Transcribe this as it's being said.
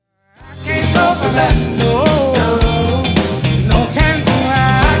for that. No, no can do.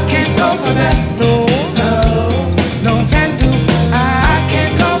 I can't go for that. No, no can do. I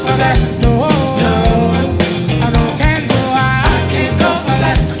can't go for that. No, no can do. I can't go for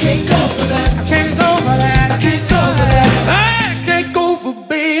that. I can't go for that. I can't go for that. I can't go for that. I can't go for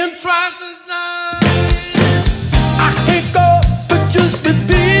being trusted now. I can't go for just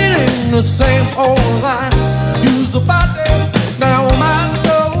repeating the same old line. Use the body now my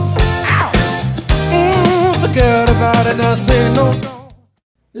soul. Forget about it now. Say no.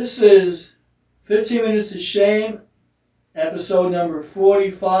 This is 15 Minutes of Shame, episode number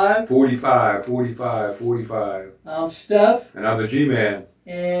 45. 45. I'm Steph, And I'm the G-Man.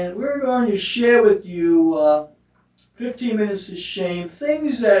 and we're going to share with you 15 Minutes of Shame,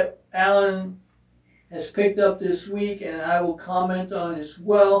 things that Alan has picked up this week, and I will comment on as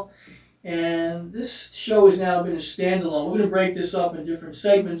well. And this show has now been a standalone. We're going to break this up in different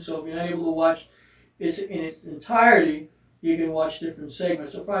segments, so if you're not able to watch it in its entirety, you can watch different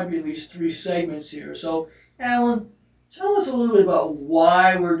segments. There'll probably be at least 3 segments here. So, Alan, tell us a little bit about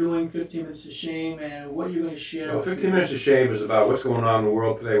why we're doing 15 Minutes of Shame and what you're going to share. Well, 15 Minutes of Shame is about what's going on in the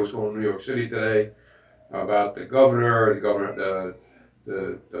world today, what's going on in New York City today, about the governor,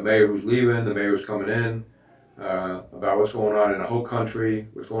 the mayor who's leaving, the mayor who's coming in, about what's going on in the whole country,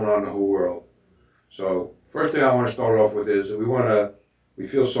 what's going on in the whole world. So, first thing I want to start off with is that we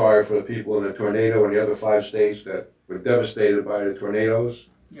feel sorry for the people in the tornado in the other 5 states that were devastated by the tornadoes.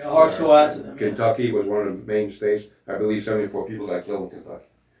 Your hearts go out to them. Kentucky Yes. was one of the main states. I believe 74 people got killed in Kentucky.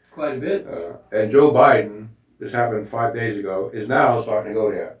 Quite a bit. And Joe Biden, this happened 5 days ago, is now starting to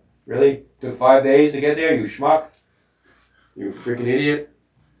go there. Really? Took 5 days to get there, you schmuck? You freaking idiot?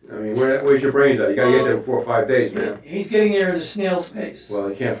 I mean, where's your brains at? You gotta get there before 5 days, man. He's getting there at a snail's pace. Well,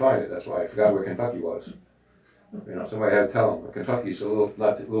 you can't find it. That's why I forgot where Kentucky was. You know, somebody had to tell him. Kentucky's a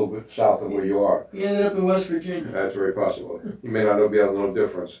little bit south of where you are. He ended up in West Virginia. That's very possible. You may not be able to know the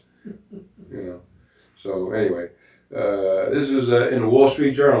difference. You know. So anyway, this is in the Wall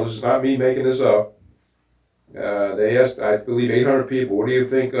Street Journal. This is not me making this up. They asked, I believe, 800 people, what do you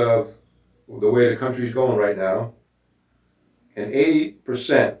think of the way the country's going right now? And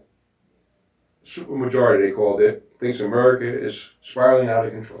 80%, supermajority they called it, thinks America is spiraling out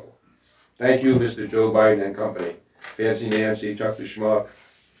of control. Thank you, Mr. Joe Biden and company. Fancy Nancy, Chuck the Schmuck,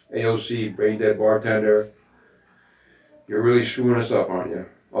 AOC, Brain Dead Bartender. You're really screwing us up, aren't you?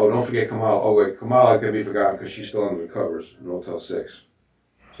 Oh, don't forget Kamala. Oh, wait, Kamala can be forgotten because she's still under the covers in Motel 6.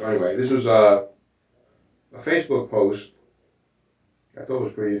 So anyway, this was a Facebook post I thought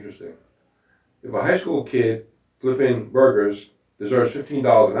was pretty interesting. If a high school kid flipping burgers deserves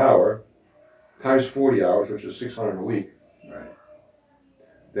 $15 an hour, times 40 hours, which is $600 a week, Right.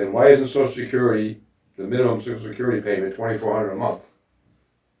 then why isn't Social Security, the minimum Social Security payment, $2,400 a month?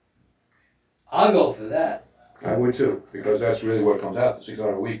 I'll go for that. I would too, because that's really what it comes out to.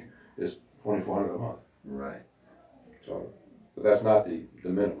 $600 a week is $2,400 a month. Right. So, but that's not the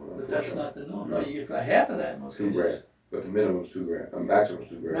minimum. But that's not the norm. No, you get about half of that in most $2,000. cases. But the minimum's $2,000.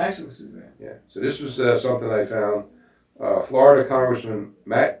 Maximum's $2,000. Maximum's $2,000. Yeah. So this was something I found. Florida Congressman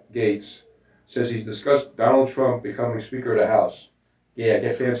Matt Gaetz says he's discussed Donald Trump becoming Speaker of the House. Yeah,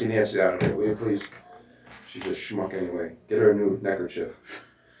 get Fancy Nancy out of here, will you please? She's a schmuck anyway. Get her a new neckerchief.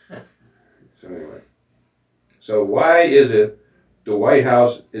 So anyway. So why is it the White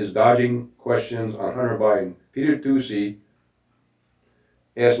House is dodging questions on Hunter Biden? Peter Doocy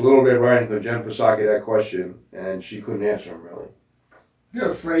asked Little Red Riding Hood Jen Psaki that question, and she couldn't answer him really.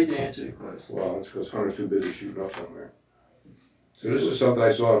 You're afraid to answer the question. Well, it's because Hunter's too busy shooting up somewhere. So this is something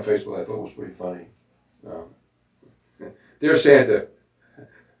I saw on Facebook I thought was pretty funny. Dear Santa,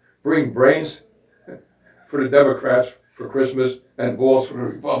 bring brains for the Democrats for Christmas and balls for the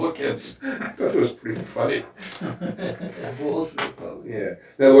Republicans. I thought it was pretty funny. Balls for the Republic. Yeah.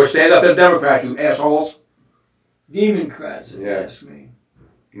 In other words, stand up to the Democrats, you assholes. Democrats, if you Yeah. ask me.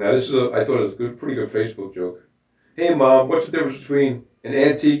 Now this is I thought it was a pretty good Facebook joke. Hey Mom, what's the difference between an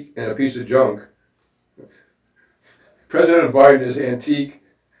antique and a piece of junk? President Biden is antique,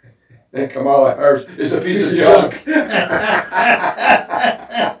 and Kamala Harris is a piece of junk. I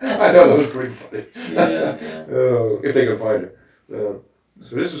thought that was pretty funny. Yeah. If they could find it. So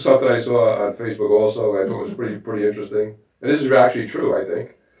this is something I saw on Facebook also. I thought was pretty interesting, and this is actually true. I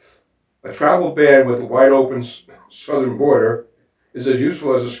think a travel ban with a wide open southern border is as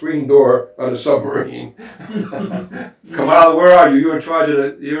useful as a screen door on a submarine. Kamala, where are you? You're in charge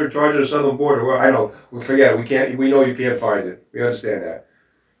of the southern border. Well, I know. We forget it. We know you can't find it. We understand that.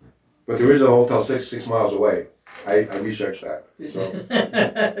 But there is a Motel 6 miles away. I researched that.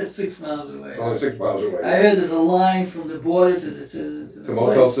 So 6 miles away. it's only 6 miles away. I heard there's a line from the border to the To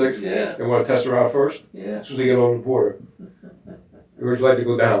Motel place. 6? Yeah, They want to test her out first? yeah. As soon as they get over the border. Where would you like to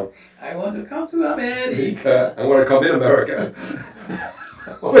go down? I want to come to America. I want to come in America.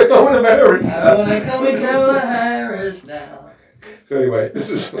 I want to come in America. I want to come in Kamala Harris now. So anyway, this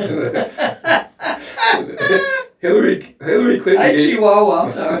is Hillary Clinton. I gave- Chihuahua,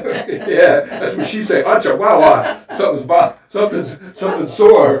 I'm sorry. Yeah, that's what she said. Acha wawa. Something's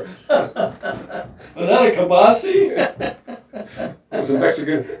sore. Was that a kabasi? It was a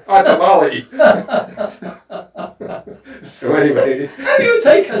Mexican tamale. So anyway, How do you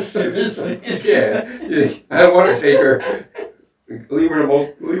take us seriously? you can't. I don't want to take her. Leave her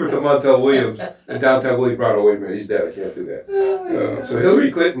to Montel Williams and downtown Willie Brown. Wait a minute, he's dead. I can't do that. So Hillary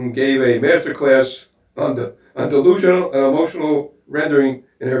Clinton gave a master class on delusional and emotional rendering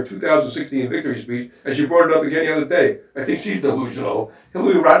in her 2016 victory speech, and she brought it up again the other day. I think she's delusional.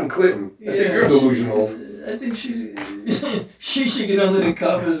 Hillary Rotten Clinton. I think you're delusional. I think she should get under the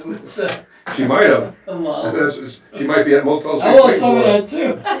covers with She might have. come on. She might be at Motel 6. I want some of that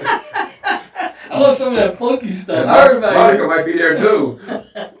too. I want some of that funky stuff. And I heard about Monica it. might be there too.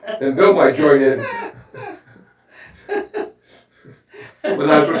 And Bill might join in.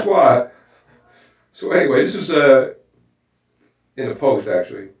 Menage a trois. So anyway, this is in the Post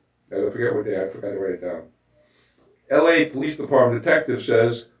actually. I forget what day. I forgot to write it down. L.A. Police Department detective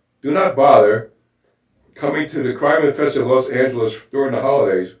says, "Do not bother coming to the crime-infested Los Angeles during the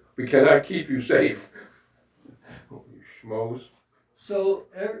holidays. We cannot keep you safe." You schmoes. So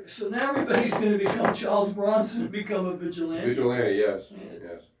now everybody's going to become Charles Bronson and become a vigilante. Vigilante, yes, Yeah.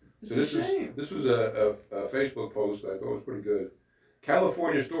 yes. It's So a shame. this was a Facebook post that I thought was pretty good.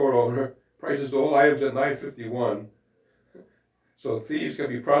 California store owner prices all items at $9.51. So thieves can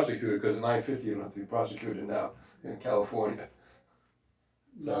be prosecuted because at $9.50 you don't have to be prosecuted now in California.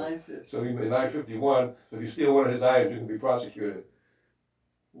 So, 950. so even $9.51, so if you steal one of his items, you can be prosecuted.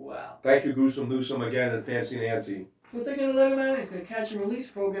 Wow. Thank you, Gruesome Newsome again and Fancy Nancy. But they're going to let him out. It's going to catch and release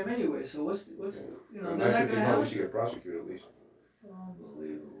program anyway. So what's you know, they're not going to $9.51, have we should get prosecuted at least.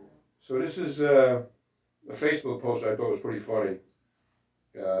 Unbelievable. So this is a Facebook post I thought was pretty funny.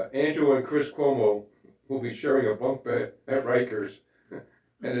 Angela and Chris Cuomo will be sharing a bunk bed at Rikers,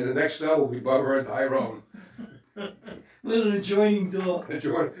 and in the next cell will be Bubba and Tyrone. With an adjoining door.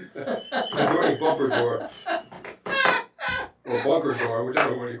 Adjoining bumper door. Or bunker door,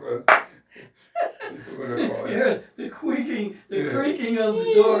 whichever one you call it. Yeah, the creaking Yeah. creaking of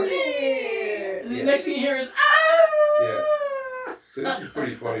the door. And the Yeah. next thing you hear is ah. Yeah. So this is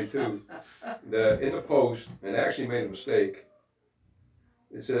pretty funny too. In the post, and I actually made a mistake.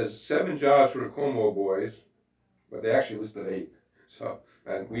 It says 7 jobs for the Cuomo boys, but they actually listed 8. So,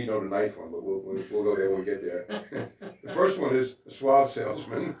 and we know the 9th one, but we'll go there when we get there. The first one is a swab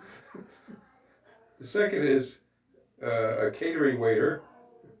salesman. The second is a catering waiter.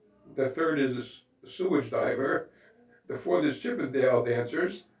 The third is a sewage diver. The fourth is Chippendale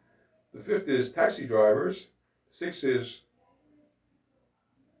dancers. The fifth is taxi drivers. Sixth is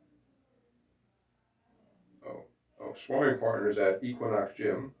sparring partners at Equinox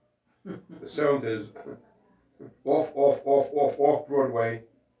Gym. The seventh is off Broadway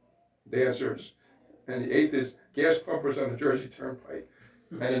dancers. And the eighth is gas pumpers on the Jersey Turnpike.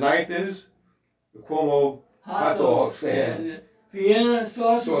 And the ninth is the Cuomo hot dog stand. and Vienna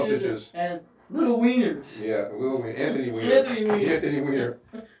Sausages. and little wieners. Yeah, Anthony Weiner. Anthony Weiner. Anthony Weiner.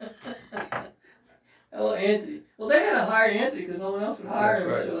 Oh, Anthony. Well, they had to hire Anthony because no one else would hire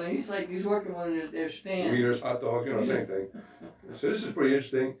him. That's So he's working one of their stands. Weiner's hot dogs, same thing. So this is pretty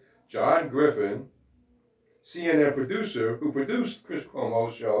interesting. John Griffin, CNN producer who produced Chris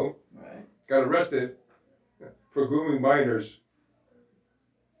Cuomo's show, Right. got arrested for grooming minors.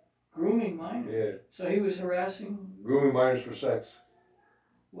 Grooming minors. Yeah, So he was harassing. grooming minors for sex.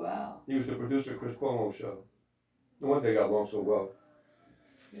 Wow. He was the producer of Chris Cuomo's show. No wonder they got along so well.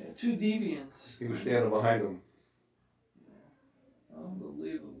 Yeah, 2 deviants. He was standing behind them.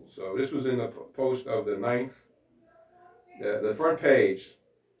 Unbelievable. So this was in the post of the 9th. The front page,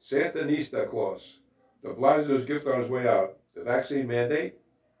 Santanista Claus. De Blasio's gift on his way out. The vaccine mandate.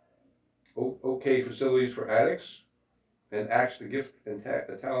 OK facilities for addicts. And acts to gift and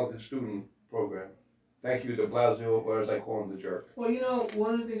the talented student program. Thank you, De Blasio, or as I call him, the jerk. Well,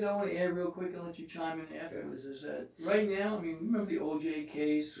 one of the things I want to add real quick and let you chime in afterwards is that right now, remember the OJ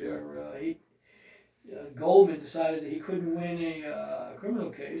case where Goldman decided that he couldn't win a criminal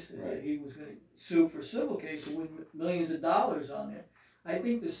case, and that he was going to sue for a civil case to win millions of dollars on it. I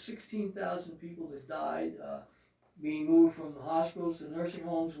think there's 16,000 people that died being moved from the hospitals to nursing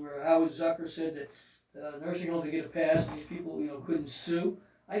homes, where Howard Zucker said that nursing home to get a pass, and these people, couldn't sue.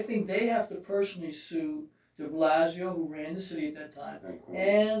 I think they have to personally sue de Blasio, who ran the city at that time,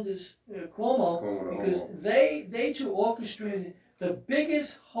 and this Cuomo, because they two orchestrated the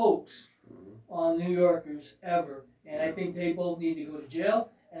biggest hoax on New Yorkers ever. And I think they both need to go to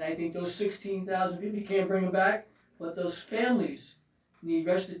jail. And I think those 16,000 people, you can't bring them back, but those families need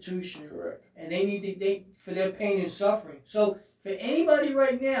restitution. Correct. And they need to, for their pain and suffering. So for anybody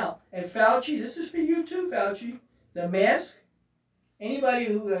right now, and Fauci, this is for you too, Fauci, the mask, anybody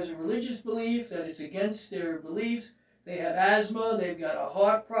who has a religious belief that it's against their beliefs, they have asthma, they've got a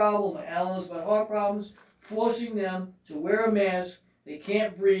heart problem, Alan's got heart problems, forcing them to wear a mask, they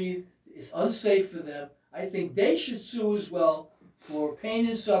can't breathe, it's unsafe for them. I think they should sue as well for pain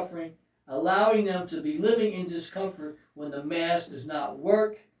and suffering, allowing them to be living in discomfort when the mask does not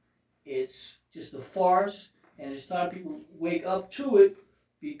work. It's just a farce, and it's time people wake up to it,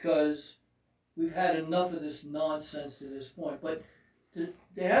 because we've had enough of this nonsense to this point. But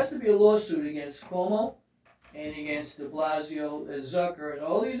there has to be a lawsuit against Cuomo and against de Blasio and Zucker and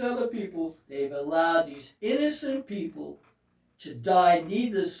all these other people. They've allowed these innocent people to die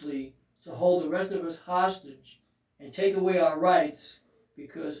needlessly, to hold the rest of us hostage and take away our rights,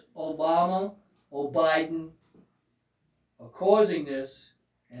 because Obama or Biden are causing this,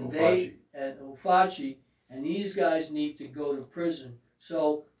 and Fauci, and these guys need to go to prison.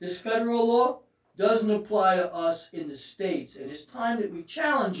 So this federal law doesn't apply to us in the states, and it's time that we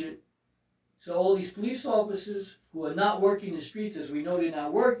challenge it. So all these police officers who are not working the streets, as we know they're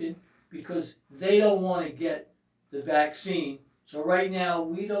not working, because they don't want to get the vaccine. So right now,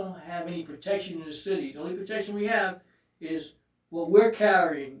 we don't have any protection in the city. The only protection we have is what we're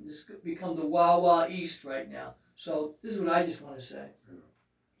carrying. This could become the Wild Wild East right now. So this is what I just want to say.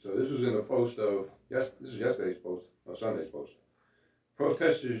 So this was in the post of, this is yesterday's post, or Sunday's post.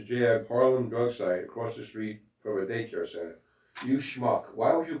 Protesters jabbed Harlem drug site across the street from a daycare center. You schmuck,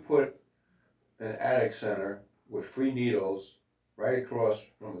 why would you put an addict center with free needles right across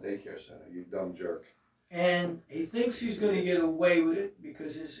from a daycare center, you dumb jerk? And he thinks he's going to get away with it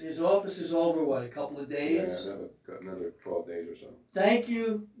because his office is over, what, a couple of days? Yeah, another 12 days or so. Thank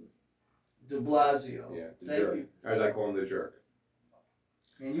you, de Blasio. Yeah, the Thank jerk. you. As I call him, the jerk.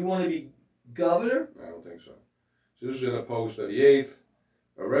 And you want to be governor? I don't think so. So this is in the post of the 8th.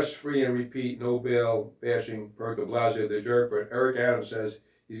 Arrest free and repeat, no bail bashing per de Blasio, the jerk. But Eric Adams says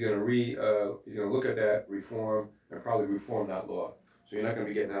he's going to look at that reform and probably reform that law. So you're not going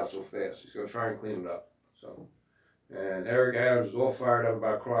to be getting out so fast. He's going to try and clean it up. So, and Eric Adams is all fired up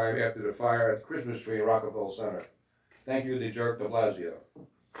about crime after the fire at the Christmas tree in Rockefeller Center. Thank you, the jerk de Blasio.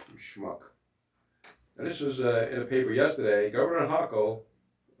 You schmuck. And this was in a paper yesterday. Governor Hochul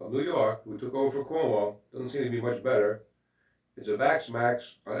of New York, who took over for Cuomo, doesn't seem to be much better. It's a vax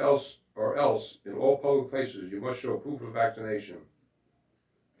max, or else in all public places you must show proof of vaccination.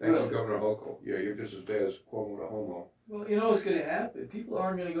 Thank you, Governor Hochul. Yeah, you're just as bad as Cuomo the homo. Well, you know what's going to happen. People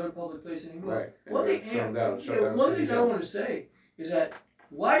aren't going to go to public places anymore. Right. One thing I want to say is that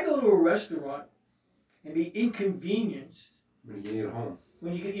why go to a restaurant and be inconvenienced when you can eat at home?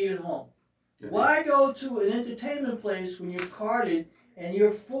 When you can eat at home. Mm-hmm. Why go to an entertainment place when you're carded and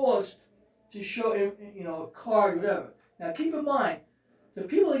you're forced to show a card, whatever? Now keep in mind, the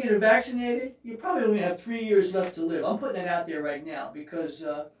people that get vaccinated, you probably only have 3 years left to live. I'm putting that out there right now because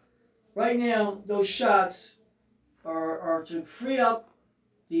right now those shots are to free up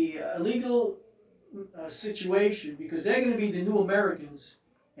the illegal situation, because they're going to be the new Americans,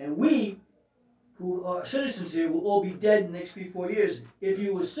 and we who are citizens here will all be dead in the next 3-4 years. If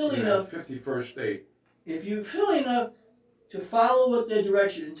you were silly enough, 51st state. If you're silly enough to follow what their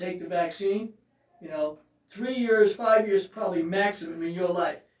direction and take the vaccine, 3 years, 5 years, probably maximum in your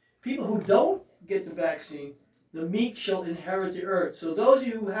life. People who don't get the vaccine, the meek shall inherit the earth. So those of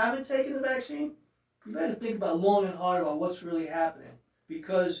you who haven't taken the vaccine, you better think about long and hard about what's really happening,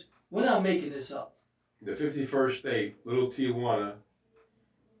 because we're not making this up. The 51st state, Little Tijuana,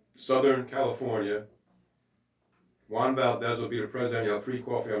 Southern California. Juan Valdez will be the president. You'll have free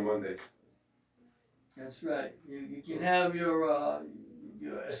coffee on Monday. That's right. You can have your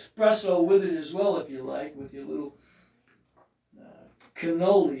espresso with it as well if you like, with your little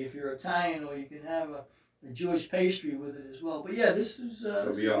cannoli if you're Italian, or you can have a Jewish pastry with it as well. But yeah, this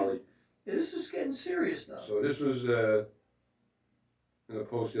is getting serious though. So this was in the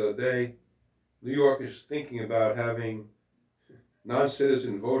Post the other day. New York is thinking about having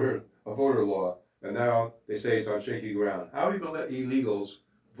non-citizen voter law, and now they say it's on shaky ground. How are you going to let illegals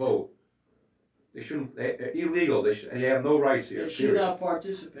vote? They shouldn't. They're illegal. They have no rights here. They should not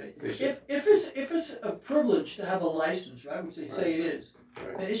participate. If it's a privilege to have a license, right, which they say it is,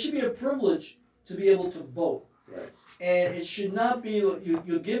 right. then it should be a privilege to be able to vote. Right. And it should not be,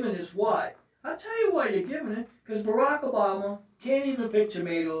 you're giving this why. I'll tell you why you're giving it, because Barack Obama can't even pick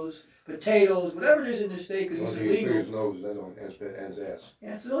tomatoes, potatoes, whatever it is in this state, because Once it's he gets illegal. his nose, that's on his ass.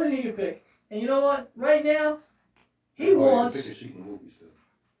 Yeah, it's the only thing you pick. And you know what? Right now, he Oh, yeah, wants, pick a sheet in the movies, too.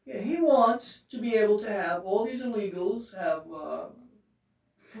 yeah, he wants to be able to have all these illegals have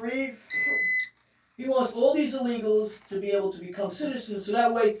he wants all these illegals to be able to become citizens, so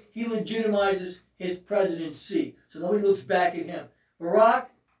that way he legitimizes his presidency. So nobody looks back at him. Barack,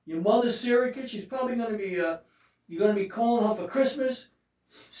 your mother's surrogate, she's probably going to be, you're going to be calling her for Christmas.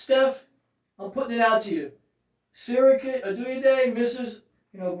 Steph, I'm putting it out to you. Surrogate, do your day, Mrs.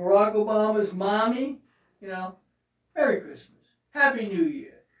 Barack Obama's mommy, Merry Christmas. Happy New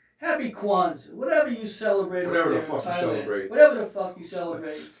Year. Happy Kwanzaa. Whatever you celebrate Whatever over the there in fuck you Thailand. celebrate. Whatever the fuck you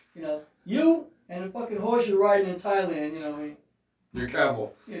celebrate. You and the fucking horse you're riding in Thailand, what I mean? Your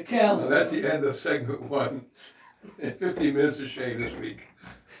camel. Your camel. That's the end of segment 1. 15 minutes of shame this week.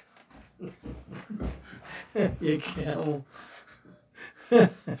 Your camel. Can't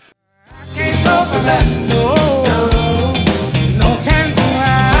go for that, no, no can do.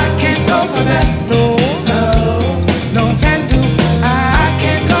 I can't go for that, no, no can do. I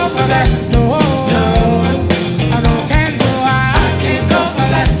can't go for that, no, no can do. I can't go for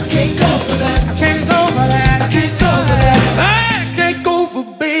that. I can't go for that. I can't go for that. I can't go for that. I can't go for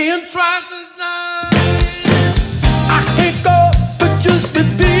being trousers now. I can't go for just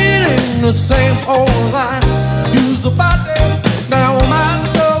repeating the same old line. Use the body now my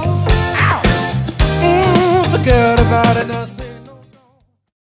soul. Forget about it now. Say no, no.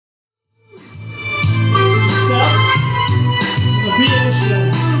 Stuff, the Beatles show,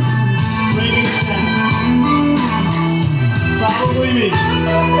 Reagan Snap. Probably me.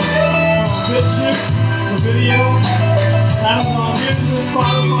 Picture, the video, Amazon Music,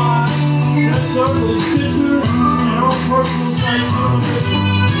 Spotify, Red Circle, Stitcher, and our personal sites for the picture.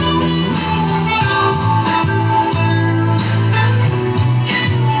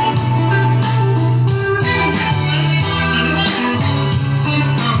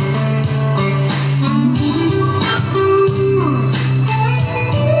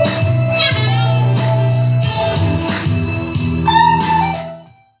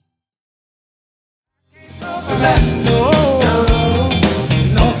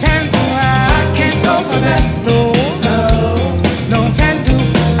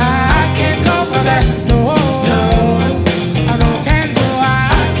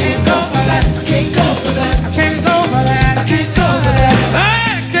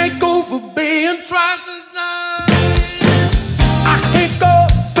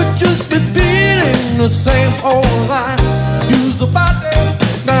 The same old line. Use the body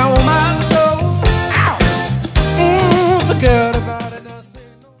now my soul. Forget about it now. Say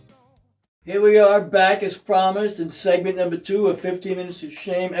no, no. Here we are back as promised in segment number 2 of 15 Minutes of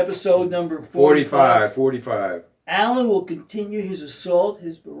Shame, episode number 45. 45. Alan will continue his assault,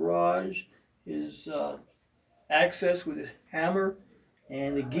 his barrage, his access with his hammer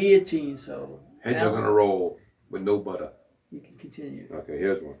and the guillotine. So Heads are Alan, going to roll with no butter. you can continue. Okay,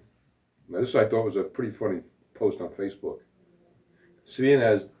 here's one. Now, this I thought was a pretty funny post on Facebook. Seeing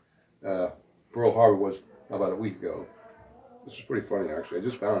as Pearl Harbor was about a week ago, this is pretty funny actually. I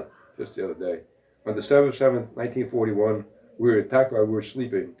just found it just the other day. On December 7th, 1941, we were attacked while we were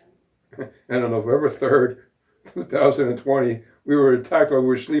sleeping. And on November 3rd, 2020, we were attacked while we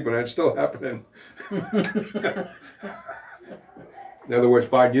were sleeping, and it's still happening. In other words,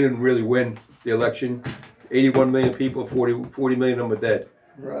 Biden, you didn't really win the election. 81 million people, 40 million of them are dead.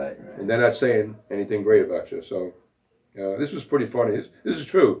 Right. And they're not saying anything great about you. So this was pretty funny. This is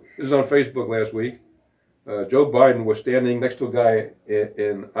true. This is on Facebook last week. Joe Biden was standing next to a guy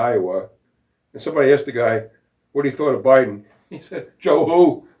in Iowa, and somebody asked the guy what he thought of Biden. He said, "Joe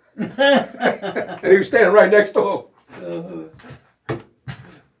who?" And he was standing right next to him.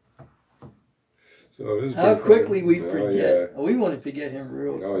 So this is How pretty quickly funny. we forget. Yeah. Oh, we want to forget him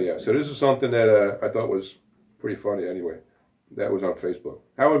real quick. Oh yeah. So this is something that I thought was pretty funny anyway. That was on Facebook.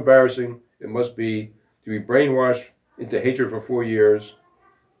 How embarrassing it must be to be brainwashed into hatred for 4 years,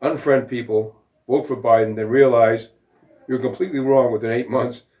 unfriend people, vote for Biden, then realize you're completely wrong within 8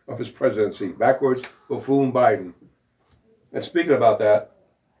 months of his presidency. Backwards, buffoon Biden. And speaking about that,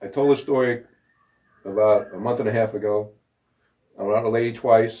 I told a story about a month and a half ago. I went out with a lady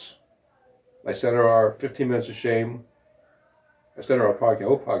twice. I sent her our 15 Minutes of Shame. I sent her our podcast,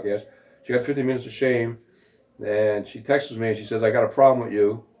 whole podcast. She got 15 Minutes of Shame. And she texts me and she says, "I got a problem with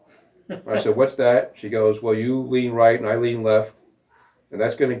you." I said, "What's that?" She goes, "Well, you lean right and I lean left. And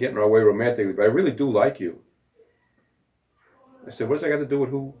that's going to get in our way romantically. But I really do like you." I said, "What's that got to do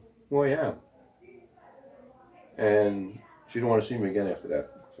with who I am?" and she didn't want to see me again after that.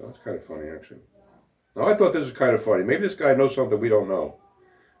 So that's kind of funny, actually. Now, I thought this was kind of funny. Maybe this guy knows something we don't know.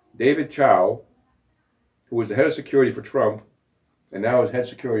 David Chow, who was the head of security for Trump, and now is head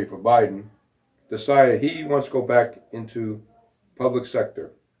security for Biden, decided he wants to go back into public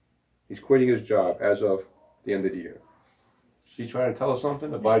sector. He's quitting his job as of the end of the year. Is he trying to tell us something?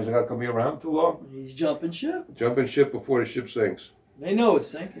 That Biden's not going to be around too long? He's jumping ship. Jumping ship before the ship sinks. They know it's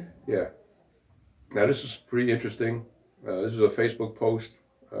sinking. Yeah. Now, this is pretty interesting. This is a Facebook post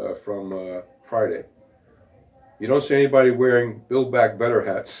from Friday. You don't see anybody wearing Build Back Better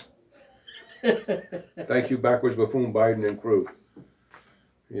hats. Thank you, backwards buffoon Biden and crew.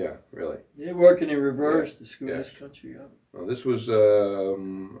 Yeah, really. They're working in reverse to screw this country up. Well, this was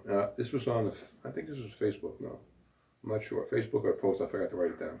on the, I think this was Facebook. No, I'm not sure. Facebook or post. I forgot to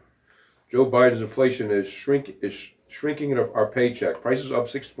write it down. Joe Biden's inflation is shrinking our paycheck. Prices up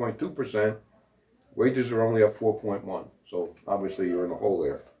 6.2%. Wages are only up 4.1. So obviously you're in the hole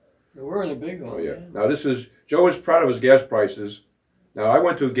there. We're in a big hole. Oh yeah. Man. Now Joe is proud of his gas prices. Now I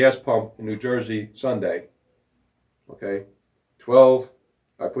went to a gas pump in New Jersey Sunday. Okay,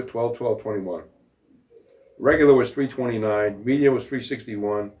 I put 12.21. Regular was $3.29. Medium was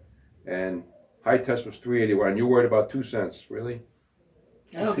 $3.61, and high test was $3.81. And you're worried about 2 cents, really?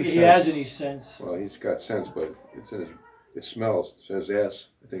 I don't 2 think he cents. has any sense. Well, he's got sense, but it smells. It says ass.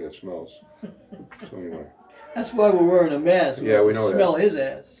 I think it smells. So anyway. That's why we're wearing a mask. Yeah, we know that. Smell his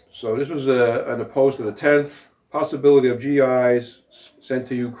ass. So this was on the post of the 10th. Possibility of GIs sent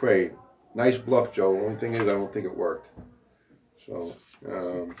to Ukraine. Nice bluff, Joe. The only thing is, I don't think it worked. So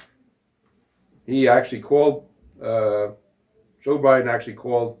he actually called. Joe Biden actually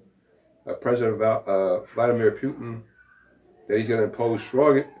called President Vladimir Putin that he's going to impose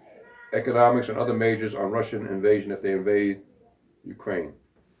strong economics and other measures on Russian invasion if they invade Ukraine.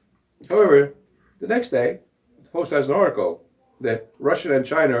 However, the next day, the Post has an article that Russia and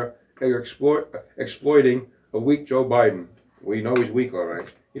China are exploiting a weak Joe Biden. We know he's weak, all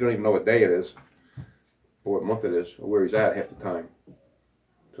right. You don't even know what day it is, or what month it is, or where he's at half the time.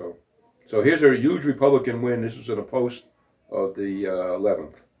 So here's a huge Republican win. This was in a post of the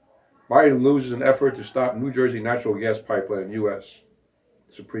 11th. Biden loses an effort to stop New Jersey natural gas pipeline in U.S.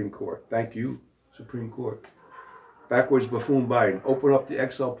 Supreme Court. Thank you, Supreme Court. Backwards buffoon Biden. Open up the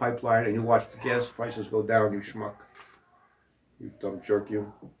XL pipeline and you watch the gas prices go down, you schmuck. You dumb jerk,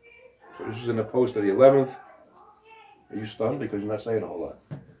 you. So this is in the post of the 11th. Are you stunned? Because you're not saying a whole lot.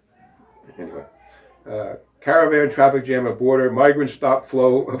 Anyway. Caravan traffic jam at border. Migrants stop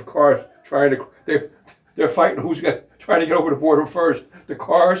flow of cars trying to... They're fighting who's trying to get over the border first. The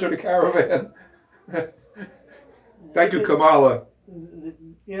cars or the caravan? Thank you, Kamala.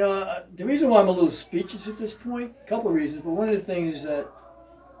 You know, the reason why I'm a little speechless at this point, a couple of reasons, but one of the things is that,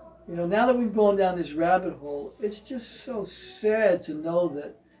 you know, now that we've gone down this rabbit hole, it's just so sad to know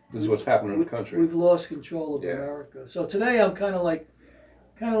that this is what's happening in the country. We've lost control of America. So today I'm kind of like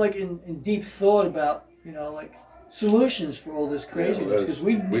in deep thought about, you know, like solutions for all this craziness, because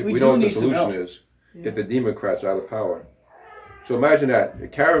we know do what the need some help. solution is. Get the Democrats out of power. So imagine that, a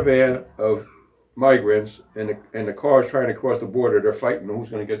caravan of migrants and the cars trying to cross the border, they're fighting who's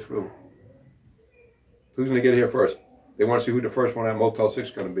going to get through. Who's going to get here first? They want to see who the first one at Motel 6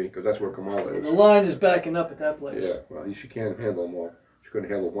 is going to be, because that's where Kamala is. The line is backing up at that place. Yeah, well, she can't handle them all. She couldn't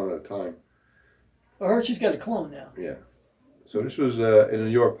handle one at a time. I heard she's got a clone now. Yeah. So this was in the New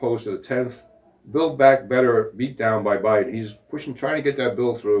York Post of the 10th. Build Back Better beat down by Biden. He's trying to get that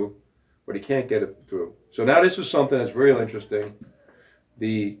bill through, but he can't get it through. So now this is something that's very interesting.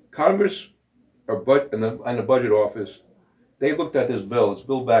 The Congress and the Budget Office, they looked at this bill. It's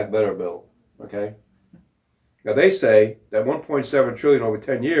Build Back Better bill, okay? Now they say that 1.7 trillion over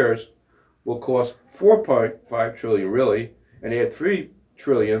 10 years will cost 4.5 trillion really, and add 3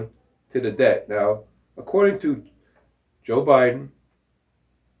 trillion to the debt. Now, according to Joe Biden,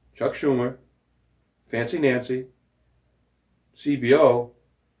 Chuck Schumer, Fancy Nancy, CBO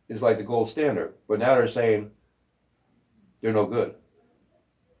is like the gold standard, but now they're saying they're no good.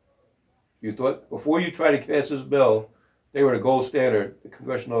 You thought, before you try to pass this bill, they were the gold standard, the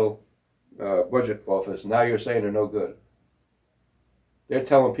Congressional Budget Office. Now you're saying they're no good. They're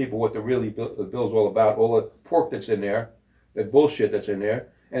telling people what the bill's all about, all the pork that's in there, the bullshit that's in there,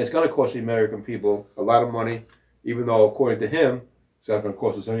 and it's going to cost the American people a lot of money, even though, according to him, it's not going to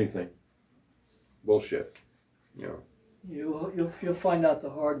cost us anything. Bullshit, you know. You'll find out the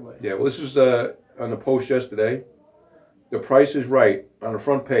hard way. Yeah, well, this was on the Post yesterday. The Price is Right on the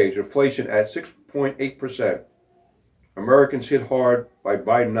front page. Inflation at 6.8%. Americans hit hard by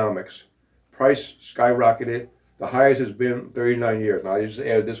Bidenomics. Price skyrocketed. The highest has been 39 years. Now, I just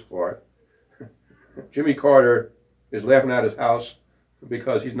added this part. Jimmy Carter is laughing at his house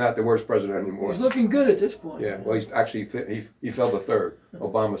because he's not the worst president anymore. He's looking good at this point. Yeah, well, he's actually he fell to third.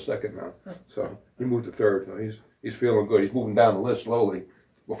 Obama's second now, so he moved to third. So he's feeling good. He's moving down the list slowly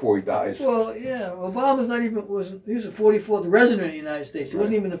before he dies. Well, yeah, Obama's not even he was the 44th resident of the United States. He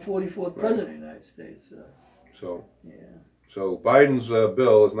wasn't even the 44th president of the United States. So Yeah. so Biden's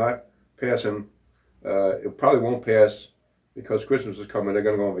bill is not passing. It probably won't pass because Christmas is coming. They're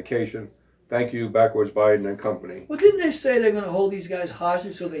going to go on vacation. Thank you, backwards Biden and company. Well, didn't they say they're going to hold these guys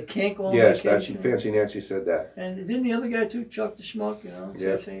hostage so they can't go on Yes, vacation? Fancy Nancy said that. And didn't the other guy too, Chuck the Schmuck, say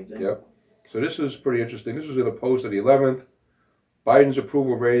the same thing? Yep. So this is pretty interesting. This was in a post of the 11th. Biden's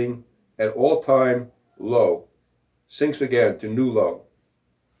approval rating at all-time low. Sinks again to new low.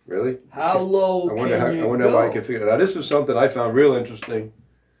 Really? How low I wonder can you I wonder go? how I can figure it out. Now, this is something I found real interesting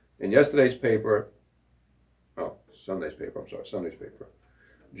in yesterday's paper. Oh, Sunday's paper. I'm sorry, Sunday's paper.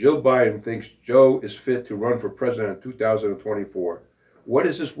 Jill Biden thinks Joe is fit to run for president in 2024. What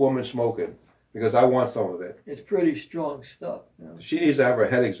is this woman smoking? Because I want some of it. It's pretty strong stuff. She needs to have her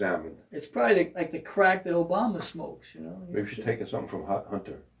head examined. It's probably like the crack that Obama smokes, Maybe she's taking something from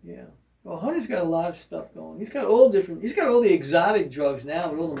Hunter. Yeah. Well, Hunter's got a lot of stuff going. He's got all the exotic drugs now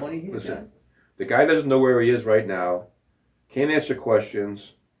with all the money he's got. The guy doesn't know where he is right now, can't answer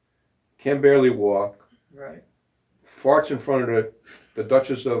questions, can barely walk, Right. farts in front of the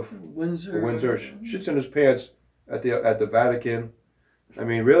Duchess of Windsor. shits in his pants at the Vatican. I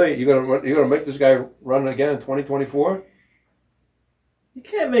mean, really, you're gonna make this guy run again in 2024? You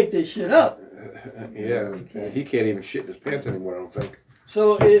can't make this shit up. Yeah, he can't even shit in his pants anymore, I don't think.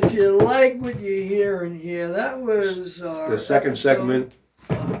 So if you like what you hear in here, that was our The second episode, segment.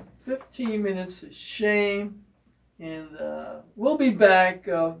 15 minutes of shame, and we'll be back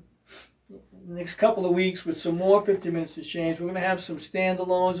the next couple of weeks with some more 15 minutes of shame. We're going to have some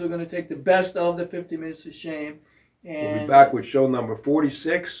standalones. We're going to take the best of the 15 minutes of shame. And We'll be back with show number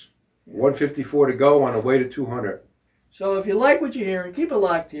 46, 154 to go on the way to 200. So if you like what you're hearing, keep it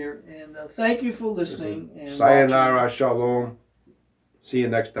locked here. And thank you for listening. And Sayonara, shalom. See you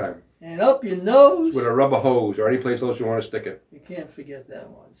next time. And up your nose. With a rubber hose or any place else you want to stick it. You can't forget that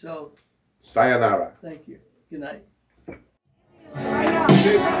one. So Sayonara. thank you. Good night.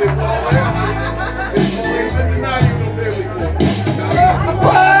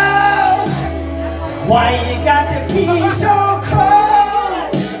 Why you got to be so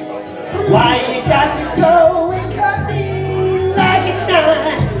cold? Why you got to go and cut me like a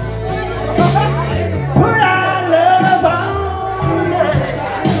knife? Put our love on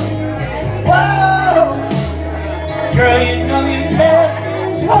ice. Whoa, girl, you know you left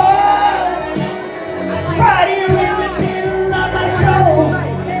this heart right here in the middle of my soul.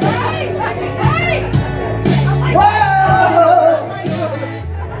 Whoa,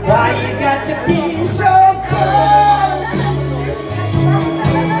 why you got to be so cold?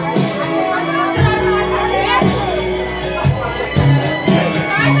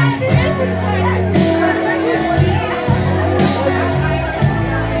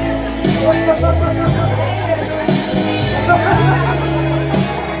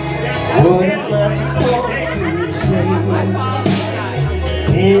 What am I supposed to say?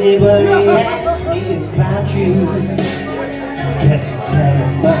 Anybody asks me about you, guess I'll tell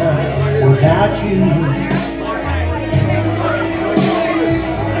them mine without you.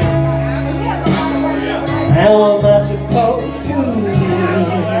 How am I supposed to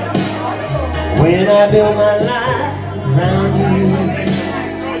live when I build my life around you?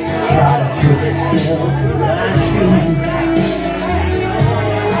 Try to put yourself in my shoes.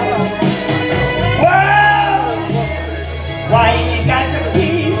 Why you got to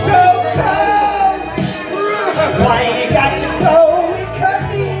be so cold? Why you got to go and cut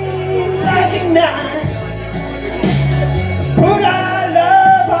me like a knife? Put our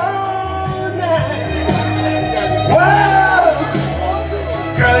love on ice. Whoa,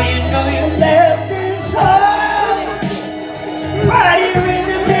 girl, you know you left this heart right here in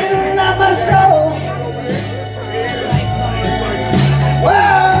the middle of my soul.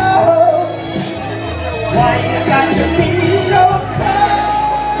 Whoa, why you got to be so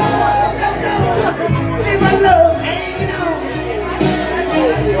cold? Leave my love hanging on.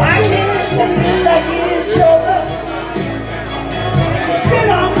 I can't believe like it's over. Still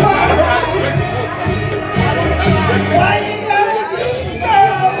on fire. Why you gotta be so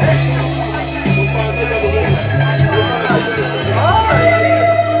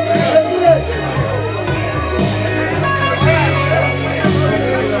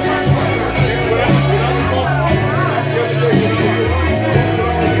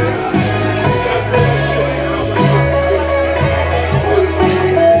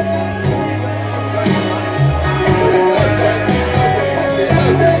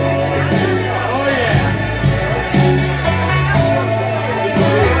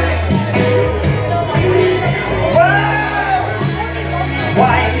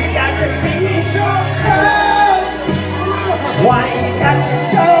white